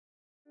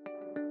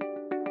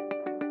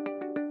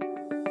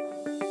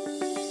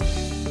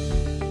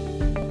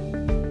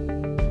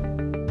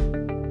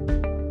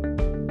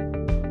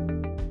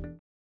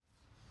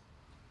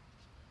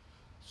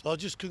So I'll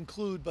just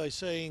conclude by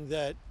saying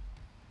that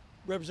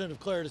Representative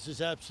Claridis is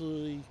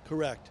absolutely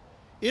correct.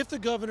 If the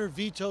governor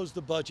vetoes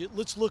the budget,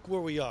 let's look where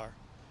we are.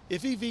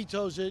 If he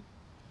vetoes it,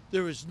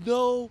 there is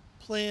no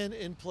plan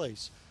in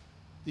place.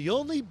 The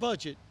only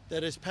budget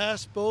that has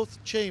passed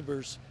both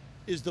chambers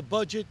is the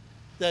budget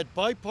that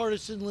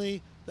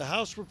bipartisanly the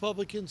House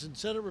Republicans and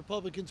Senate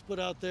Republicans put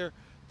out there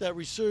that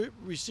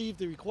received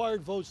the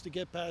required votes to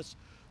get passed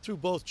through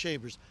both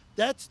chambers.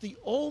 That's the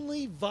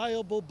only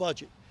viable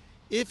budget.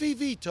 If he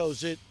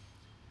vetoes it,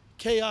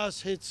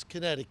 chaos hits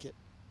Connecticut.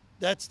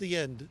 That's the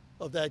end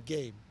of that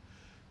game.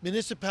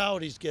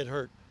 Municipalities get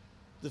hurt.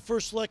 The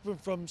first selectman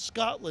from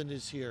Scotland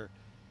is here.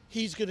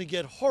 He's going to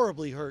get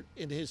horribly hurt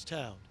in his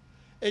town.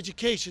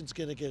 Education's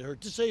going to get hurt.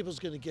 Disabled's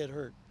going to get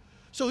hurt.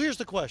 So here's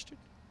the question.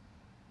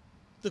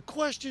 The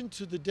question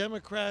to the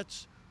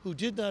Democrats who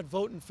did not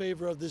vote in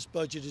favor of this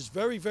budget is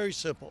very, very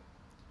simple.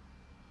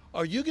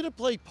 Are you going to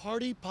play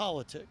party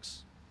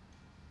politics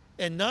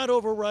and not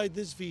override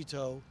this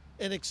veto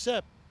and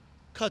accept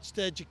cuts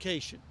to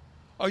education?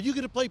 Are you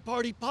going to play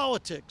party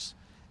politics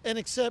and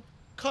accept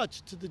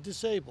cuts to the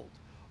disabled?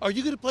 Are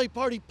you going to play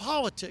party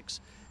politics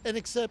and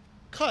accept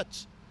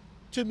cuts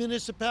to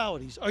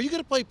municipalities? Are you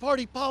going to play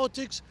party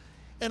politics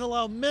and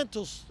allow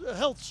mental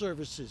health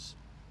services,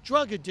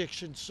 drug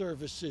addiction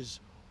services,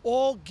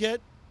 all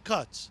get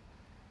cuts?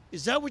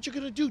 Is that what you're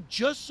going to do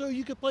just so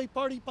you can play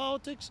party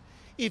politics?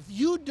 If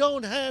you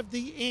don't have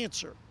the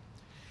answer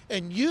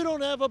and you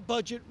don't have a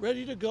budget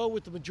ready to go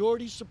with the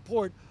majority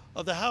support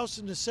of the House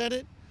and the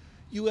Senate,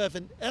 you have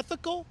an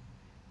ethical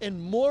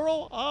and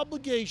moral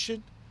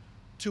obligation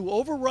to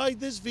override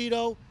this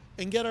veto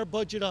and get our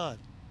budget on.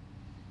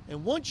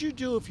 And once you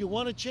do, if you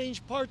want to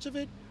change parts of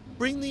it,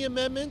 bring the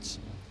amendments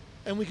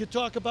and we could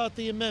talk about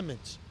the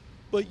amendments.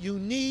 But you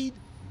need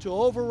to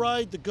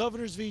override the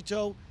governor's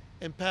veto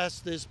and pass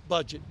this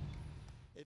budget.